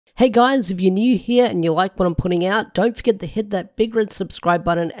Hey guys, if you're new here and you like what I'm putting out, don't forget to hit that big red subscribe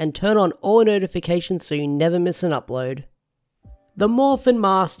button and turn on all notifications so you never miss an upload. The Morphin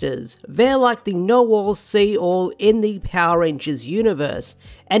Masters. They're like the know-all, see-all in the Power Rangers universe,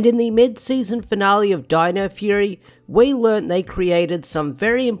 and in the mid-season finale of Dino Fury, we learned they created some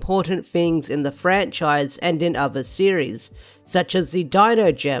very important things in the franchise and in other series, such as the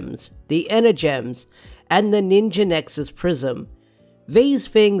Dino Gems, the Energems, and the Ninja Nexus Prism. These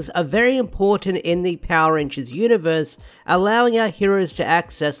things are very important in the Power Rangers universe, allowing our heroes to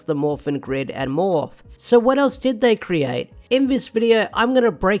access the Morphin Grid and morph. So what else did they create? In this video, I'm going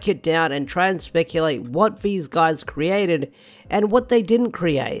to break it down and try and speculate what these guys created and what they didn't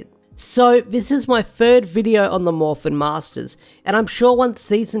create. So this is my third video on the Morphin Masters, and I'm sure once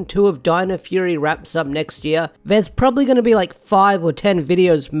season 2 of Dino Fury wraps up next year, there's probably going to be like 5 or 10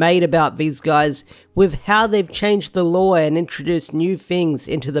 videos made about these guys with how they've changed the lore and introduced new things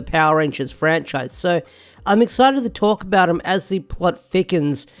into the Power Rangers franchise. So I'm excited to talk about them as the plot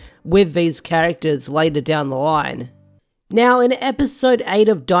thickens with these characters later down the line. Now, in episode 8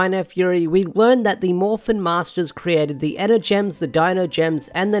 of Dino Fury, we learned that the Morphin Masters created the Energems, the Dino Gems,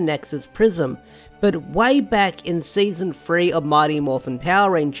 and the Nexus Prism. But way back in season 3 of Mighty Morphin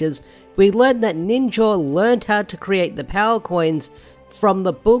Power Rangers, we learned that Ninja learned how to create the power coins from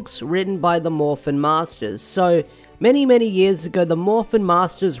the books written by the Morphin Masters. So, many years ago, the Morphin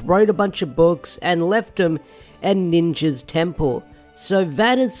Masters wrote a bunch of books and left them in Ninja's temple. So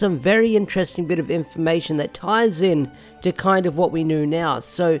that is some very interesting bit of information that ties in to kind of what we knew now.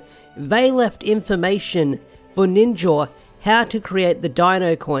 So they left information for Ninja how to create the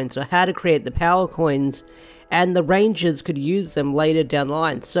Dino coins or how to create the power coins, and the Rangers could use them later down the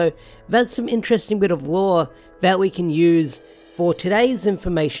line. So that's some interesting bit of lore that we can use for today's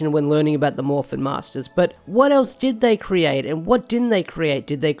information when learning about the Morphin Masters. But what else did they create and what didn't they create?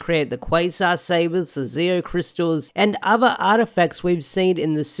 Did they create the Quasar Sabers, the Zeo Crystals, and other artifacts we've seen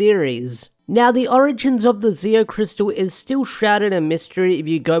in the series? Now, the origins of the Zeo Crystal is still shrouded in mystery if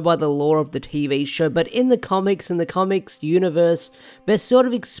you go by the lore of the TV show, but in the comics universe, they're sort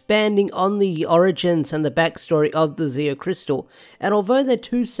of expanding on the origins and the backstory of the Zeo Crystal. And although they're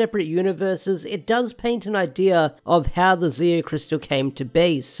two separate universes, it does paint an idea of how the Zeo Crystal came to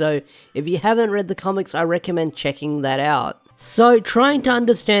be. So if you haven't read the comics, I recommend checking that out. So, trying to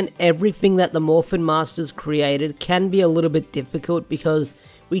understand everything that the Morphin Masters created can be a little bit difficult because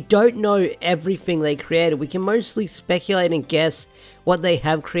we don't know everything they created. We can mostly speculate and guess what they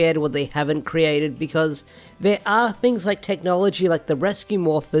have created, what they haven't created, because there are things like technology like the rescue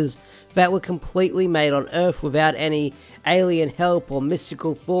morphers that were completely made on Earth without any alien help or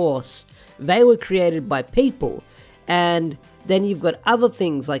mystical force. They were created by people. And then you've got other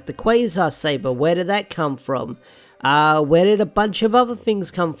things like the Quasar Saber. Where did that come from? Where did a bunch of other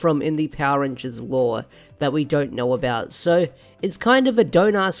things come from in the Power Rangers lore that we don't know about? So it's kind of a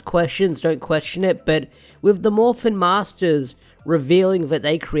don't ask questions, don't question it, but with the Morphin Masters revealing that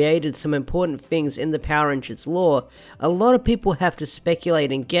they created some important things in the Power Rangers lore, a lot of people have to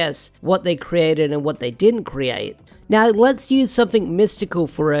speculate and guess what they created and what they didn't create. Now let's use something mystical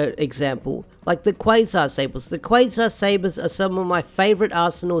for an example, like the Quasar Sabers. The Quasar Sabers are some of my favourite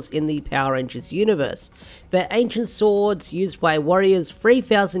arsenals in the Power Rangers universe. They're ancient swords used by warriors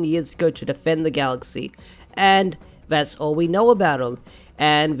 3,000 years ago to defend the galaxy, and that's all we know about them.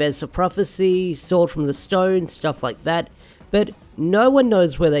 And there's a prophecy, sword from the stone, stuff like that, but no one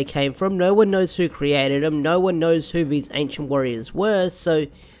knows where they came from, no one knows who created them, no one knows who these ancient warriors were. So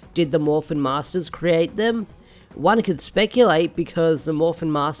did the Morphin Masters create them? One could speculate because the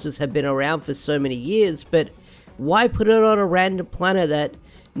Morphin Masters have been around for so many years, but why put it on a random planet that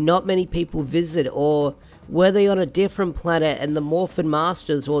not many people visit? Or were they on a different planet and the Morphin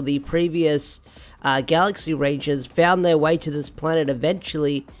Masters or the previous Galaxy Rangers found their way to this planet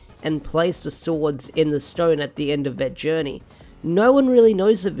eventually and placed the swords in the stone at the end of their journey? No one really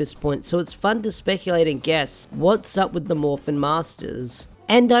knows at this point, so it's fun to speculate and guess what's up with the Morphin Masters.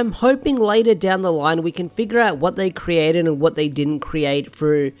 And I'm hoping later down the line we can figure out what they created and what they didn't create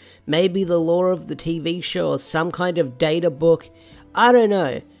through maybe the lore of the TV show or some kind of data book. I don't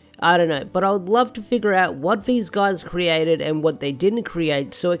know, but I would love to figure out what these guys created and what they didn't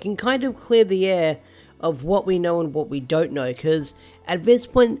create so it can kind of clear the air of what we know and what we don't know, because at this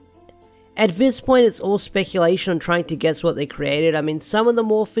point it's all speculation on trying to guess what they created. I mean, some of the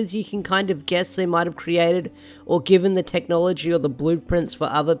morphers you can kind of guess they might have created or given the technology or the blueprints for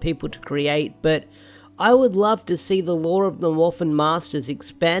other people to create, but I would love to see the lore of the Morphin Masters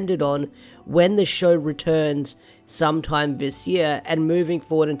expanded on when the show returns sometime this year and moving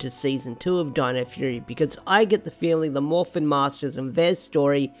forward into season 2 of Dino Fury, because I get the feeling the Morphin Masters and their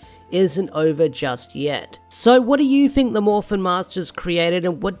story isn't over just yet. So what do you think the Morphin Masters created,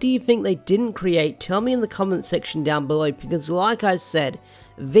 and what do you think they didn't create? Tell me in the comment section down below, because like I said,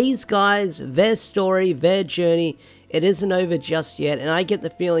 these guys, their story, their journey, it isn't over just yet, and I get the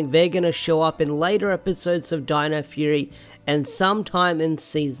feeling they're going to show up in later episodes of Dino Fury and sometime in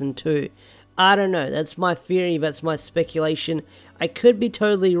season 2. I don't know, that's my theory, that's my speculation. I could be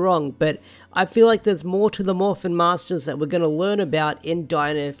totally wrong, but I feel like there's more to the Morphin Masters that we're going to learn about in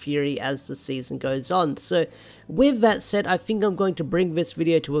Dino Fury as the season goes on. So with that said, I think I'm going to bring this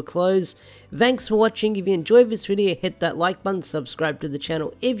video to a close. Thanks for watching. If you enjoyed this video, hit that like button, subscribe to the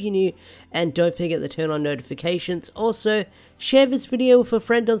channel if you're new, and don't forget to turn on notifications. Also, share this video with a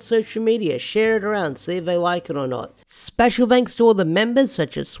friend on social media. Share it around, see if they like it or not. Special thanks to all the members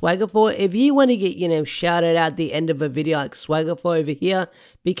such as Swagger4. If you want to get your name shouted out at the end of a video like Swagger4 over here,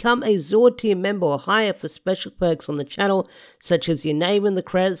 become a Zord tier member or higher for special perks on the channel, such as your name in the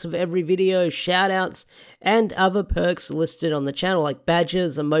credits of every video, shoutouts, and other perks listed on the channel like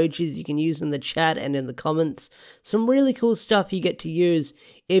badges, emojis you can use in the chat and in the comments. Some really cool stuff you get to use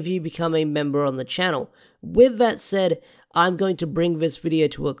if you become a member on the channel. With that said, I'm going to bring this video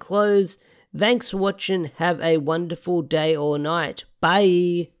to a close. Thanks for watching, have a wonderful day or night.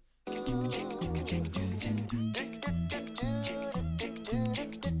 Bye!